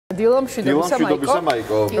დილა მშვიდობისა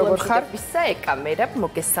მაიკო. როგორ ხარ? ისა მერაბ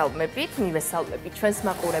მოგესალმებით, მივესალმებით ჩვენს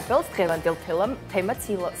მაყურებელს. დღევანდელ თემად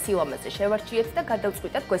სილამაზე შევარჩიეთ და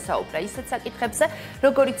გადავწყვიტეთ გვესაუბრა ისეთ საკითხებზე,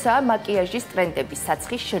 როგორიცაა მაკიაჟის ტრენდების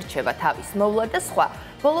საცხის შერჩევა, თავის მოვლა და სხვა.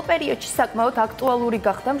 ბოლო პერიოდში საკმაოდ აქტუალური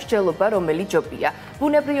გახდა მსჯელობა, რომელიც ჯობია.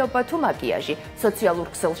 ბუნებრიობა თუ მაკიაჟი. სოციალურ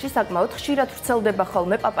ქსელში საკმაოდ ხშირად ვრცელდება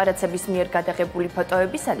ხოლმე პაპარაცების მიერ გადაღებული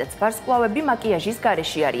ფოტოები, სადაც ვარკსვლავები მაკიაჟის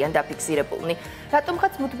გარეშე არიან დაფიქსირებულნი.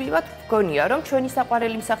 რატომღაც მუდმივად გონია, რომ ჩვენი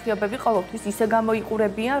საყვარელი მსახიობები ყოველთვის ისე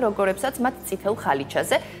გამოიყურებიან, როგორებსაც მათ წითელ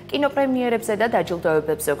ხალიჩაზე, კინოპრემიერებზე და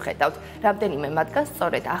დაჯილდოებებზე ვხედავთ. რამდენიმე მათგანს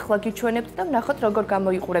სწორედ ახლა გიჩვენებთ და ვნახოთ, როგორ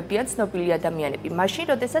გამოიყურებიან ცნობილი ადამიანები მაშინ,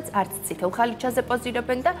 როდესაც არც წითელ ხალიჩაზე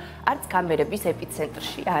პოზირებენ და არც კამერების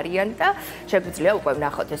ეპიცენტრში არიან და შეგვიძლია უკვე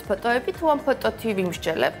ვნახოთ ეს ფოტოები. თუ ამ ფოტოთი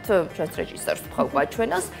ვიმსჯელებთ, ჩვენს რეჟისორს ვთხოვ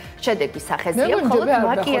გვაჩვენოს. შედეგი სახეზია, მხოლოდ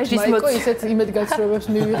მაკიაჟის მაიკო ისეთ იმედგაცრუებებს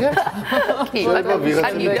მივიღებ.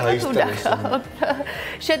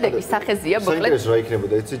 შედეგი სახეზია, მოკლედ. საინტერესო რა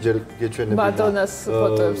იქნებოდა, იცი, ჯერ გეჩვენებინა. მადონას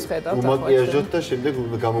ფოტოებს ხედავთ. უმაკიაჟოთ და შემდეგ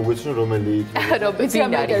გამოგვეცნო რომელი იქნება. რობიც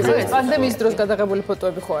არის. პანდემიის დროს გადაღებული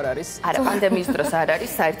ფოტოები ხო არ არის? არა, პანდემიის დროს არ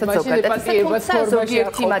არის, საერთოდ ზოგადად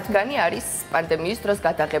ერთი მათგანი არის პანდემიის დროს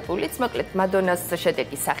გადაღებულიც, მოკლედ მადონას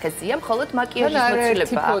შედეგი სახეზია, მხოლოდ მაკიაჟის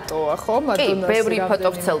მოცილება. ფოტოა ხო, მადონას. ბევრი ფოტო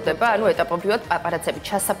ვრცელდება, ანუ ეტაპობრივად პაპარაცები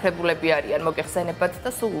ჩასაფრებულები არიან, მოგეხსენებათ და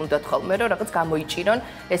სულ უნდათ ხოლმე რომ რაღაც გამოიჭირონ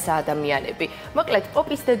ეს ადამიანები. მოკლედ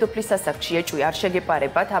პოპის დედოფლის სასახლეში ეჭვი არ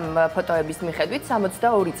შეგეპარებათ ამ ფოტოების მიხედვით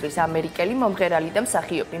 62 წლის ამერიკელი მომღერალი და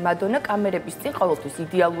მსახიობი მადონა კამერების წინ ყოველთვის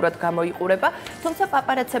იდეალურად გამოიყურება, თუმცა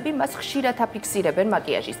პაპარაცები მას ხშირად აფიქსირებენ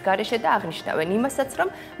მაკიაჟის გარეშე და აღნიშნავენ იმასაც, რომ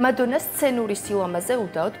მადონას სცენური სილამაზე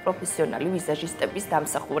უდაოდ პროფესიონალი ვიზაჟისტების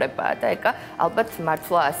დამსახურებაა და ეკა ალბათ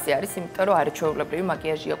მართლა ასე არის, იმიტომ რომ არაჩვეულებრივი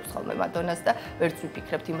მაკიაჟი აქვს ხოლმე მადონას და ვერც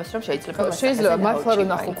ვიფიქრებთ იმას, რომ შეიძლება მართლა რომ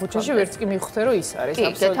ნახო ქუჩაში ვერც კი მივხვდე რომ ის არის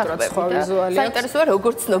აბსოლუტურად სხვა ვიზუალია. საინტერესოა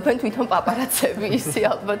როგორ ცნობენ თვითონ პაპარაცები ისე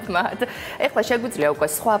ალბათ მათ. ეხლა შეგვიძლია უკვე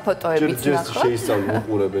სხვა ფოტოებიც ნახოთ. შეისწავლონ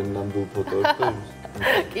უყურებენ ნამდვილ ფოტოებს და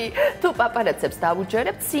კი, თუ პაპარაცებს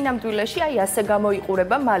დავუჯერებთ, სინამდვილეში აი ასე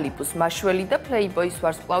გამოიყურება მალიბუს მაშველი და პლეიბოის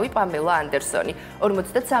ვარსკვლავი პამელა ანდერსონი.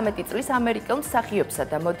 53 წლის ამერიკელ მსახიობსა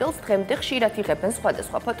და მოდელს დღემდე ხშირად იღებენ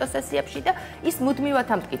სხვადასხვა ფოტოსესიებში და ის მუდმივად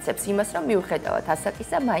ამტკიცებს იმას, რომ მიუხედავად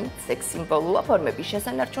ასაკისა, მაინც სექს სიმბოლოა ფორმების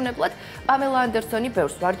შესანარჩუნებლად. პამელა ანდერსონი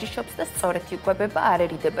ბევრს ვარჯიშობს და სწორედ იკვებება,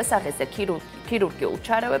 არერიდება სახეზე ქირურგიულ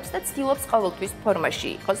ჩარავებს და ცდილობს ყოველთვის ფორმაში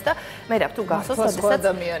იყოს და მერაბ თუ გახსოვს, როდესაც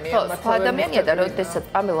ადამიანია და როდესაც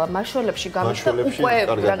პამელა მაშველებში გამიშვა უკვე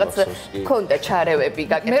რაღაც ქონდა ჩარევები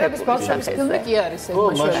გაკეთებული. ფილმი კი არის ეს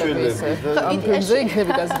მაშველები ისე. ამ ფილმზე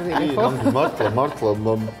იქნება გაზრდილი ხო?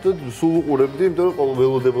 მართლა სულ უყურებდი, იმიტომ რომ ყოველ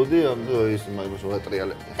ველოდებოდი ამ ის მაიმოს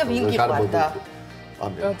ვატრიალები. და ვინ გიყვარდა?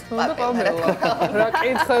 პამელა. რა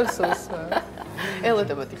კითხავს უსმენ?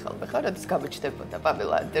 ელოდებოდი ხოლმე ხო, როდის გამოჩნდებოდა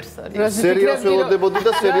პამელა ანდერსონი. სერიალს ველოდებოდი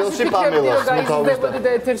და სერიალში პამელას მოთავსდა და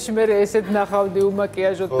ეთერში მე ესეთ ნახავდი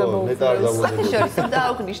უმაკიაჟოთ და მოუხმეს. შორის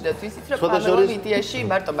დააღნიშნოთ ისიც რომ პამელა ვიდეოში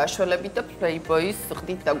მარტო მაშველები და პლეიბოის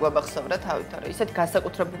ხდით დაგვამახსოვრა თავით, რომ ისეთ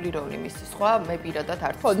განსაკუთრებული როლი მისი სხვა მე პირადად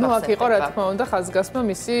არ ხო, ნუ აქ იყო რა თქმა უნდა ხაზგასმა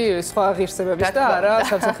მისი სხვა ღირსებების და არა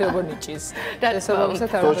სამსახიობო ნიჭის. შესაბამისად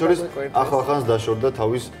არ დაგვიკვირდა. ახალხანს დაშორდა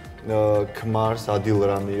თავის ქმარს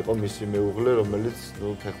ადილრამი იყო მისი მეუღლე, რომელიც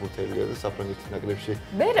ნუ ფეხბურთელია და საფრანგეთის ნაკრებში.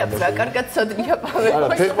 მერაბ რა კარგად ცოდნია პაველი. არა,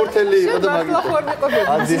 ფეხბურთელი იყო და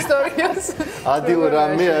მაგით ისტორიას.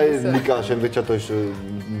 ადილრამი აი ნიკა შემდეგ ჩათოში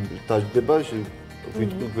დაждდება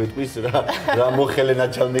ვიტყვის რა მოხელე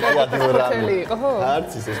ნაჩალნიკი ადილრამი.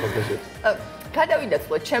 არც ის ხოთეში.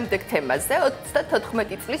 გადავიდაცვლოთ შემდეგ თემაზე.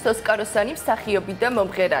 34 წლის ოსკაროსანი მსახიობი და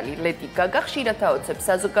მომღერალი ლედი გაგა ხშირად აოცებს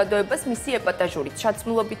საზოგადოებას მისი ეპატაჟურით,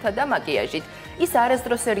 ჩაცმულობითა და მაკიაჟით. ის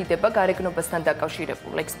არასდროსერიდება გარეგნობასთან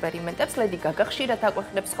დაკავშირებულ ექსპერიმენტებს. ლედი გაგა ხშირად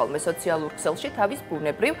აკვეხნებს ხოლმე სოციალურ ქსელში თავის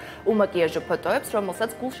ბუნებრივ უმაკიაჟო ფოტოებს,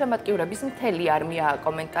 რომელსაც გულშემატკივრების მთელი არმია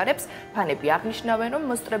აკომენტარებს. ფანები აღნიშნავენ, რომ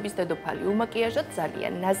მოსტრების დედოფალი უმაკიაჟად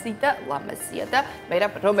ძალიან ნაზი და ლამაზია და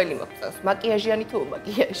მერაბ რომელი მოგწონს, მაკიაჟიანი თუ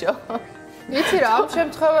უმაკიაჟო? იცი რა, ამ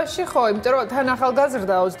შემთხვევაში ხო, იმიტომ რომ თან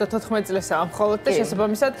ახალგაზრდა 34 წლისაა მხოლოდ და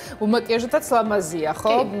შესაბამისად უმაკიაჟოთაც ლამაზია,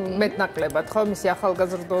 ხო? მეტნაკლებად, ხო? მისი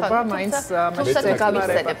ახალგაზრდობა მაინც ამაზე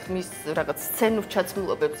გამიხსენებთ მის რაღაც სცენურ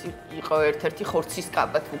ჩაცმულობებს იყო ერთ-ერთი ხორცის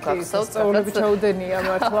კაბა თუ გახსოვთ. სწავლები ჩაუდენია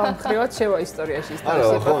მართლა მხრივად შევა ისტორიაში ის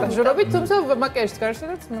პასაჟურობით, თუმცა მაკიაჟის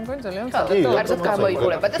გარშემოც მე მგონი ძალიან კარგად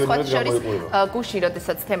გამოიყურება და სხვა შორის გუში,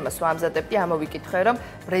 როდესაც თემას ვამზადებდი, ამოვიკითხე, რომ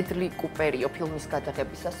ბრედლი კუპერიო ფილმის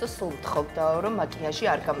გადაღებისას სულ თხოვდა რომ მაკიაჟი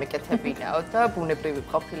არ გამეკეთებინაო და ბუნებრივი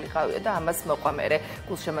ყოფილიყავია და ამას მოყვა მე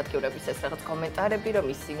გულშემატკივრების ეს რაღაც კომენტარები რომ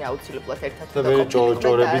ისინი აუცილებლად ერთად და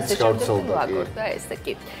ჭორებიც გავრცელდა და ესე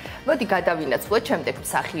კი მოდი გადავინაცვლოთ შემდეგ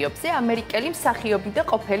მსახიობზე. ამერიკელი მსახიობი და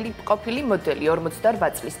ყოფილი მოდელი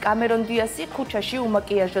 48 წლის კამერონ დიასი ქუჩაში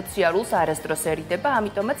უმაკიაჟო ციარულს არასდროს ერიდება,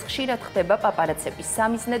 ამიტომაც ხშირად ხდება პაპარაცების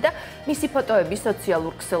სამიზნე და მისი ფოტოები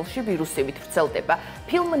სოციალურ ქსელში ვირუსებით ვრცელდება.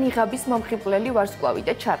 ფილმ ნიღაბის მომხიბვლელი ვარსკვლავი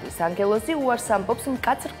და ჩარლის ანგელოზი უარს ამბობს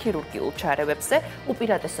მკაცრ ქირურგიულ ჩარევებზე,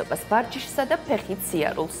 უპირატესობას ვარჯიშსა და ფეხით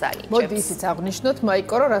ციარულს ანიჭებს. მოდი ისიც აღნიშნოთ,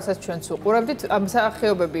 მაიკო, რასაც ჩვენც უყურებდით, ამ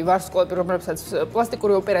მსახიობები ვარსკვლავები, რომლებსაც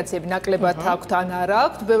პლასტიკური ოპერაციები ნაკლებად აქვთ ან არა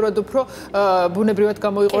აქვთ, ბევრად უფრო ბუნებრივად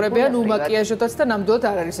გამოიყურებიან უმაკიაჟოდაც და ნამდვილად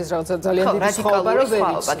არ არის ეს რაღაცა ძალიან დიდი სხვაობა, რომ ვერ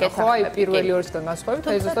იცნო. ხო, აი პირველი ორისგან განსხვავებით,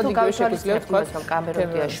 აი ზუსტად იგივე შეგვიძლია ვთქვა, რომ კამერონ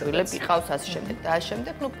დიაშვილები ყავს ასე შემდეგ და ასე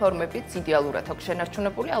შემდეგ, ნუ ფორმებიც იდეალურად აქვს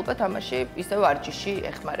შენარჩუნებული, ალბათ ამაში ისევ ვარჯიში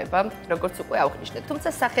ეხმარება, როგორც უკვე აღნიშნეთ. თუმცა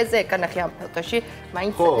სახეზე ეკანახი ამ ფოტოში,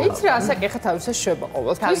 მაინც იცი რა, ასაკეხა თავისას შვება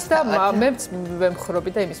ყოველთვის და მეც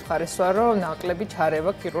ვემხრობი და იმის მხარეს ვარ, რომ ნაკლები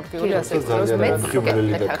ჩარევა ქირურგიული ასე ძალიან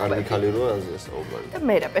მომხიბვლელი და კარგი ქალი როა აზია საუბარი. და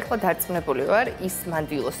მე რა, ეხლა დარწმუნებული ვარ, ის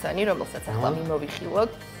მანდილოსანი, რომელსაც ახლა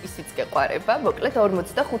მიმოვიხილოთ, ისიც გეყვარება. მოკლედ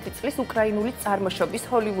 45 წლის უკრაინული წარმოშობის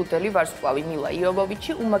ჰოლივუდელი ვარსკვლავი მილა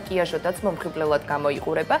იოვოვიჩი უმაკიაჟოდაც მომხიბვლელად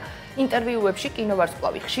გამოიყურება. ინტერვიუებში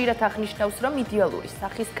კინოვარსკვლავი ხშირად აღნიშნავს, რომ იდეალური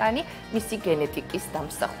სახის კანი მისი გენეტიკის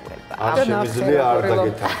დამსახურებაა. შემიძლია არ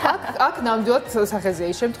დაგეთანხმო. აქ ნამდვილად სახეზეა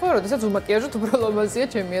ის შემთხვევა, როდესაც უმაკიაჟოდ უფრო ლამაზია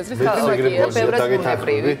ჩემი აზრით.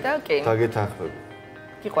 დაგეთანხმები.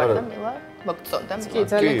 გიყვარდა მილა? მოგწონდა მილა? კი,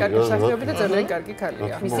 ძალიან კარგი მსახიობი და ძალიან კარგი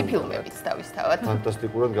ქალია. მისი ფილმებიც თავისთავად.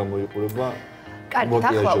 ფანტასტიკურად გამოიყურება. კარგი,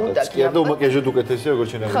 ახლა უნდა კი და უმაკიაჟოდ უკეთესია როგორც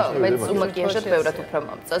შენაგვი. ხო, მეც უმაკიაჟოდ ბევრად უფრო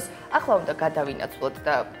მომწონს. ახლა უნდა გადავინაცვლოთ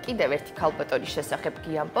და კიდევ ერთი ქალბატონის შესახებ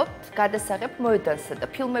გიამბობთ. გადასაღებ მოედანსა და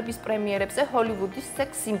ფილმების პრემიერებზე ჰოლივუდის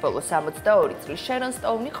სექს სიმბოლო 62 წლის შერონ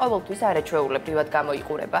სტოუნი ყოველთვის არაჩვეულებრივად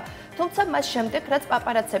გამოიყურება. თუმცა მას შემდეგ, რაც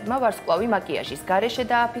პაპარაცებმა ვარსკვლავი მაკიაჟის გარეშე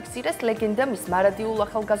დააფიქსირეს, ლეგენდა მის მარადიულ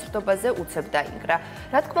ახალგაზრდობაზე უცებ დაინგრა.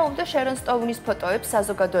 რა თქმა უნდა, შერონ სტოუნის ფოტოებს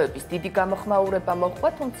საზოგადოების დიდი გამოხმაურება მოჰყვა,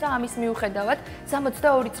 თუმცა ამის მიუხედავად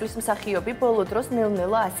 62 წლის მსახიობი ბოლო დროს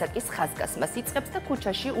ნელ-ნელა ასაკის ხაზგასმას იწყებს და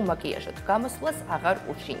ქუჩაში უმაკიაჟოდ გამოსვლას აღარ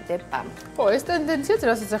უშინდება. ხო, ეს ტენდენციაც,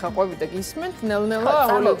 რასაც ახლა ყვები და გისმენთ, ნელ-ნელა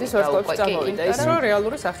ჰოლივუდის ვარსკვლავებში წამოვიდა. ის რომ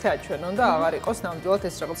რეალური სახე აჩვენონ და აღარ იყოს ნამდვილად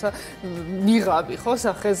ეს რაღაცა ნიღაბი, ხო,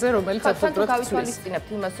 სახეზე, რომელიც აბსოლუტურად გავითვალისწინებთ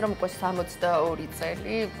იმას, რომ უკვე 62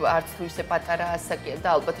 წელი, არც თუ ისე პატარა ასაკია და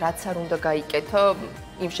ალბათ რაც არ უნდა გაიკეთო,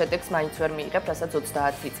 იმ შედეგს მაინც ვერ მიიღებ, რასაც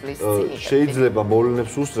 30 წლის წინ იღებდი. შეიძლება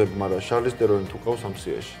მოვლენებს უსწრებ, მაგრამ შარლის ტერორი თუ ყავს ამ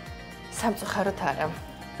სიაში. სამწუხაროდ არა.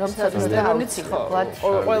 რომ ცოტა აუცილებლად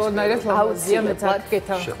ყველანაირად ლამაზია მეც აქ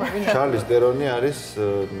გეთანხმები. შარლის ტერონი არის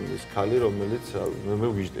ის ქალი, რომელიც მე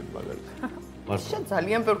ვიждებ მაგალითად. შენ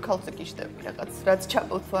ძალიან ბევრ ქალზე გიждები რაღაც, რაც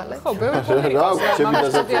ჩაბოთვალე. ხო, ბევრი რა აქვს ჩემი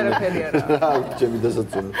დასაწუნებელი არა. რა აქვს ჩემი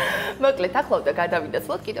დასაწუნებელი. მოკლედ, ახლა უნდა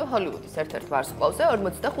გადავინაცვლოთ კიდევ ჰოლივუდის ერთ-ერთ ვარსკვლავზე,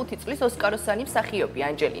 45 წლის ოსკაროსანი მსახიობი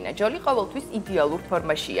ანჯელინა ჯოლი ყოველთვის იდეალურ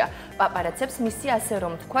ფორმაშია. პაპარაცებს მისი ასე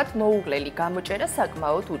რომ ვთქვათ, მოუღლელი გამოჭერა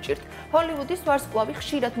საკმაოდ უჭირთ. ჰოლივუდის ვარსკვლავი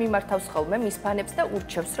ხშირად მიმართავს ხოლმე მის ფანებს და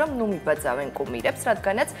ურჩევს, რომ ნუ მიბაძავენ კუმირებს,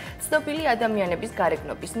 რადგანაც ცნობილი ადამიანების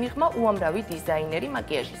გარეგნობის მიღმა უამრავი დიზაინერი,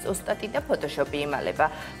 მაკიაჟის ოსტატი და ფოტოშოპი იმალება.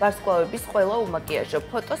 ვარსკვლავების ყველა უმაკიაჟო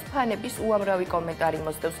ფოტოს ფანების უამრავი კომენტარი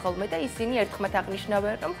მოსდევს ხოლმე და ისინი ერთხმად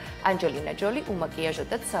აღნიშნავენ, რომ ანჯელინა ჯოლი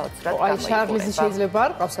უმაკიაჟოდაც საოცრად გამოიყურება. აი, შარლიზი შეიძლება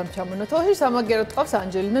არ ყავს ამ ჩამონათვალში, სამაგეროდ ყავს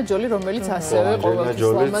ანჯელინა ჯოლი, რომელიც ასევე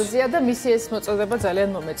ყოველთვის ლამაზია და მისი ეს მოწოდება ძალიან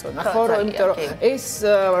მომეწონა. ხო, იმიტომ რომ ეს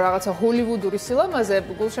რაღაცა ჰოლივუდური სილამაზე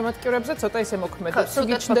გულშემატკივრებზე ცოტა ისე მოქმედებს, რომ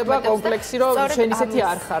გიჩნდება კომპლექსი, რომ შენ ისეთი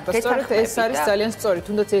არ ხარ და სწორედ ეს არის ძალიან სწორი,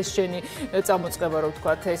 თუნდაც ეს შენი წამოწყება, რომ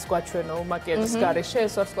ვთქვათ, ეს გვაჩვენო მაკიაჟის გარეშე,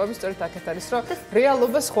 ეს ვარსკვლავი სწორედ აქეთ არის, რომ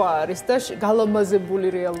რეალობა სხვა არის და გალამაზებული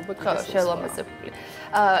რეალობა ხო, შელამაზებული.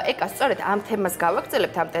 ეკა, სწორედ ამ თემას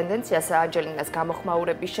გავაგრძელებთ, ამ ტენდენციას ანჯელინას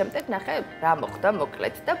გამოხმაურების შემდეგ, ნახე, რა მოხდა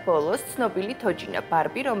მოკლედ და ბოლოს ცნობილი თოჯინა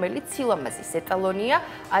ბარბი, რომელიც სილამაზის ეტალონია,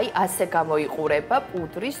 აი ასე გამოიყურება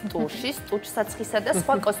პუდრის, ტუშის, ტუჩსაცხისა და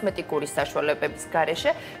სხვა კოსმეტიკური საშუალებების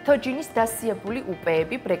გარეშე, თოჯინის დასიებული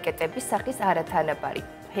უპეები, ბრეკეტების სახის არათანაბარი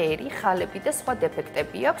ფერი, ხალები და სხვა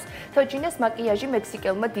დეფექტები აქვს. თოჯინას მაკიაჟი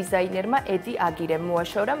მექსიკელმა დიზაინერმა ედი აგირემ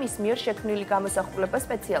მოაშორა, მის მიერ შექმნილი გამოსახულება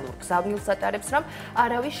სპეციალურ გზავნილს ატარებს, რომ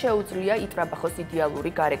არავის შეუძლია იტრაბახოს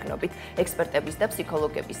იდეალური გარეგნობით. ექსპერტების და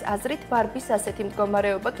ფსიქოლოგების აზრით, ბარბის ასეთი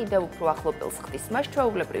მდგომარეობა კიდევ უფრო ახლობელს ხდის მას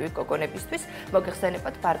ჩვეულებრივი გოგონებისთვის.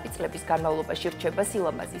 მოგეხსენებათ, ბარბი წლების განმავლობაში რჩება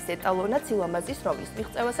სილამაზის ეტალონად, სილამაზის რომლის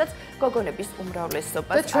მიღწევასაც გოგონების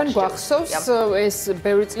უმრავლესობას და ჩვენ გვახსოვს ეს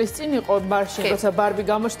ბევრი წლის წინ იყო მარშინ, როცა ბარბი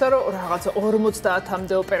გამოჩნდა რომ რაღაცა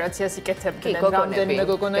 50-მდე ოპერაციას იკეთებდნენ, რამდენიმე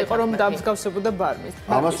გოგონა იყო რომ დამსგავსებოდა ბარმის.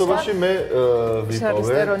 ამასობაში მე ვიპოვე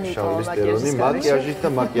შავისტერონი, მაკიაჟის და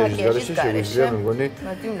მაკიაჟის გარეშე შეგვიძლია მე მგონი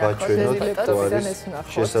გაჩვენოთ არის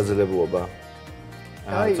შესაძლებლობა.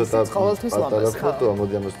 ცოტა პატარა ფოტო,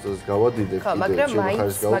 მოდი ამას გავადიდებ კიდე, მაგრამ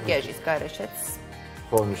მაინც მაკიაჟის გარეშეც.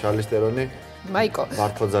 ხო, შავისტერონი მაიკო.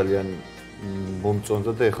 მართლა ძალიან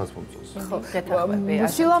მომწონდა და ეხაც მომწონს. ხო, გეთახმები.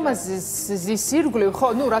 შილამაზის ირგვლივ, ხო,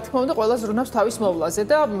 რა თქმა უნდა, ყველას რუნავს თავის მოვლაზე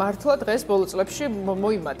და მართლა დღეს ბოლო წლებში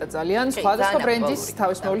მოიმატა ძალიან სხვადასხვა ბრენდის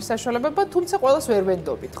თავის მოვლის საშუალებება, თუმცა ყველას ვერ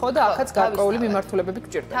ვენდობით, ხო და ახაც გარკვეული მიმართულებები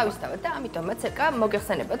გჭირდება. თავისთავად და ამიტომაც ეკა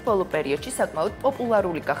მოგეხსენებათ ბოლო პერიოდში საკმაოდ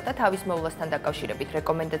პოპულარული გახდა თავის მოვლასთან დაკავშირებით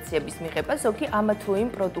რეკომენდაციების მიღება, ზოგი ამა თუ იმ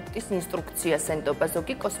პროდუქტის ინსტრუქციას ენდობა,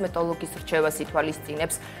 ზოგი კოსმეტოლოგის რჩევას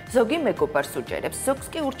ითვალისწინებს, ზოგი მეგობარს უჯერებს, ზოგს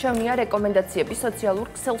კი ურჩევნია რეკომენდაციები სოციალურ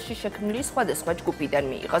ქსელში შექმნილი სხვადასხვა ჯგუფიდან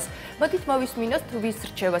მიიღოს. მოდით მოვისმინოთ ვის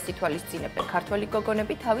რჩევას ითვალისწინებენ ქართველი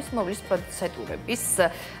გოგონები თავის მოვლის პროცედურების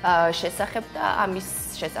შესახებ და ამის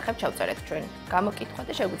შესახებ ჩავწერეთ ჩვენ გამოკითხვა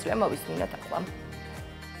და შეგვიძლია მოვისმინოთ ახლა.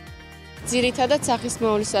 ძირითადად სახის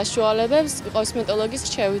მოვლის საშუალებებს კოსმეტოლოგის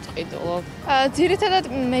რჩევით ვყიდულობ. ძირითადად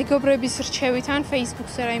მეგობრების რჩევით ან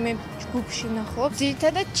Facebook-ზე რაიმე ჯგუფში ვნახავ.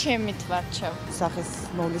 ძირითადად ჩემით ვარჩევ. სახის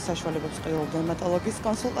მოვლის საშუალებებს ვყიდულობ დერმატოლოგის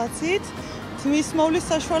კონსულტაციით. თმის მოვლის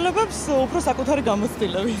საშუალებებს უფრო საკუთარი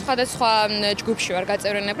გამოცდილებით. სხვადასხვა ჯგუფში ვარ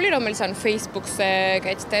გაწევრიანებული, რომელიც ანუ Facebook-ზე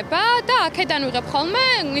კეთდება და აქედან ვიღებ ხოლმე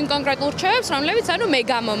იმ კონკრეტულ რჩევებს, რომლებიც ანუ მე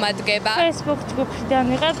გამომადგება. Facebook ჯგუფიდან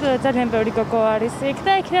ვიღებ ძალიან ბევრი გოგო არის იქ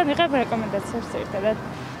და იქიდან ვიღებ რეკომენდაციებს ერთადად.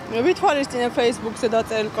 ვითვალისწინებ Facebook-ზე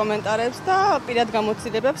დაწერილ კომენტარებს და პირად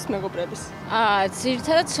გამოცდილებებს მეგობრების.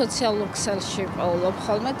 ძირითადად სოციალურ ქსელში ვყოლობ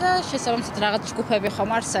ხოლმე და შესაბამისად რაღაც ჯგუფები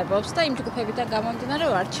ხომ არსებობს და იმ ჯგუფებიდან გამომდინარე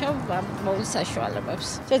ვარჩევ მოვლის საშუალებებს.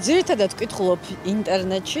 ძირითადად ვკითხულობ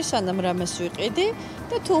ინტერნეტში, სანამ რამეს ვიყიდი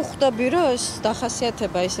და თუ ხვდები რომ ეს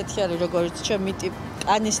დახასიათება ისეთი არის, როგორც ჩემი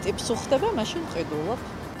კანის ტიპს უხდება, მაშინ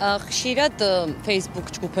ვყიდულობ. ხშირად Facebook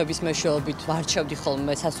ჯგუფების მეშვეობით ვარჩევდი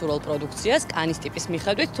ხოლმე სასურველ პროდუქციას კანის ტიპის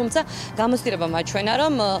მიხედვით, თუმცა გამოცდილება მაჩვენა,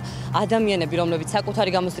 რომ ადამიანები, რომლებიც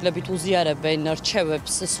საკუთარი გამოცდილებით უზიარებენ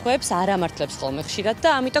რჩევებს სხვებს, არ ამართლებს ხოლმე ხშირად და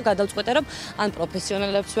ამიტომ გადავწყვეტე, რომ ან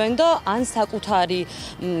პროფესიონალებს ვენდო, ან საკუთარი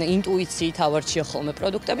ინტუიციით ავარჩიო ხოლმე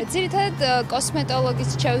პროდუქტები. ძირითადად კოსმეტოლოგის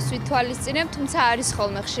რჩევს ვითვალისწინებ, თუმცა არის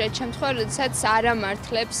ხოლმე ხშირად შემთხვევა, როდესაც არ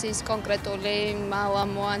ამართლებს ის კონკრეტული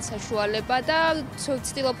მალამო ან საშუალება და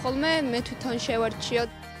ვცდილობ ხოლმე მე თვითონ შევარჩიო.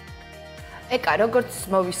 ეკა,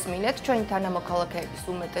 როგორც მოვისმინეთ, ჩვენი თანამოქალაქეების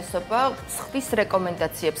უმეტესობა ხდის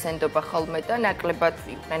რეკომენდაციებს ენდობა ხოლმე და ნაკლებად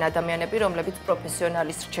იყვნენ ადამიანები, რომლებიც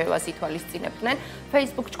პროფესიონალის რჩევას ითვალისწინებდნენ.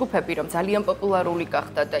 Facebook ჯგუფები რომ ძალიან პოპულარული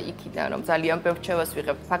გახდა და იქიდან რომ ძალიან ბევრ რჩევას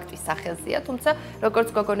ვიღებთ ფაქტის სახელზეა, თუმცა როგორც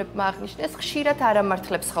გოგონებმა აღნიშნეს, ხშირად არ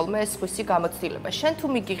ამართლებს ხოლმე ეს სხვისი გამოცდილება. შენ თუ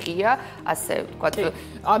მიგიღია, ასე ვთქვათ,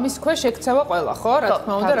 ამის ქვეშ ექცევა ყველა, ხო? რა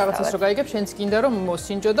თქმა უნდა, რაღაცას რო გაიგებ, შენც გინდა რომ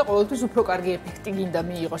მოსინჯო და ყოველთვის უფრო კარგი ეფექტი გინდა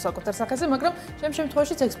მიიღო საკუთარ სახეზე, მაგრამ შემ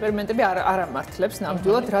შემთხვევაშიც ექსპერიმენტები არ ამართლებს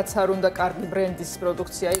ნამდვილად, რაც არ უნდა კარგი ბრენდის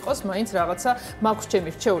პროდუქცია იყოს, მაინც რაღაცა მაქვს ჩემი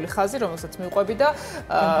რჩეული ხაზი, რომელსაც მივყვები და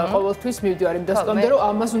ყოველთვის მივდივარ იმ დასკვნამდე, რომ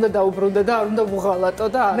ამას უნდა დაუბრუნდე და არ უნდა ვუღალატო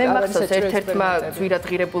და მე მახსოვს ერთ-ერთმა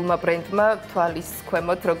ძვირადღირებულმა ბრენდმა თვალის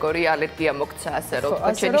ქვემოთ როგორი ალერგია მოქცა, ასე რომ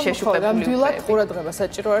ჩვენი შეშუპებული ნამდვილად ყურადღება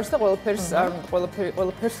საჭირო არის და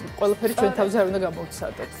ყველაფერი ჩვენ თავზე არ უნდა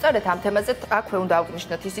გამოვცადოთ. სწორედ ამ თემაზე აქვე უნდა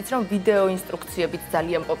აღვნიშნოთ ისიც, რომ ვიდეო ინსტრუქციებიც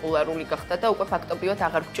ძალიან პოპულარული გახდა და უკვე ფაქტობრივად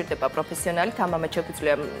აღარ გვჭირდება პროფესიონალი, თამამად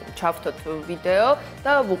შეგვიძლია ჩავთოთ ვიდეო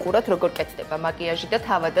და ვუყუროთ როგორ კეთდება მაკიაჟი და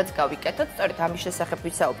თავადაც გავიკეთოთ. სწორედ ამის შესახებ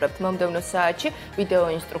ვისაუბრებთ მომდევნო საათში. ვიდეო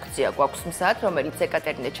ინსტრუქცია გვაქვს მსად, რომელიც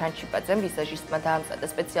ეკატერინე ჩანჩიბაძემ ვიზაჟისტმა დაამზადა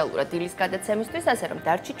სპეციალურად დილის გადაცემისთვის, ასე რომ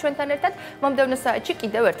დარჩით ჩვენთან ერთად. მომდევნო საათში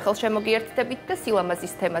კიდევ ერთხელ შემოგიერთდებით და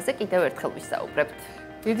სილამაზის თემაზე კიდევ ერთხელ ვისაუბრებთ.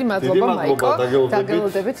 დიდი მადლობა მაიკო.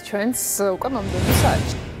 დაგელოდებით ჩვენს უკვე მომდევნო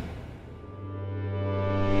საათში.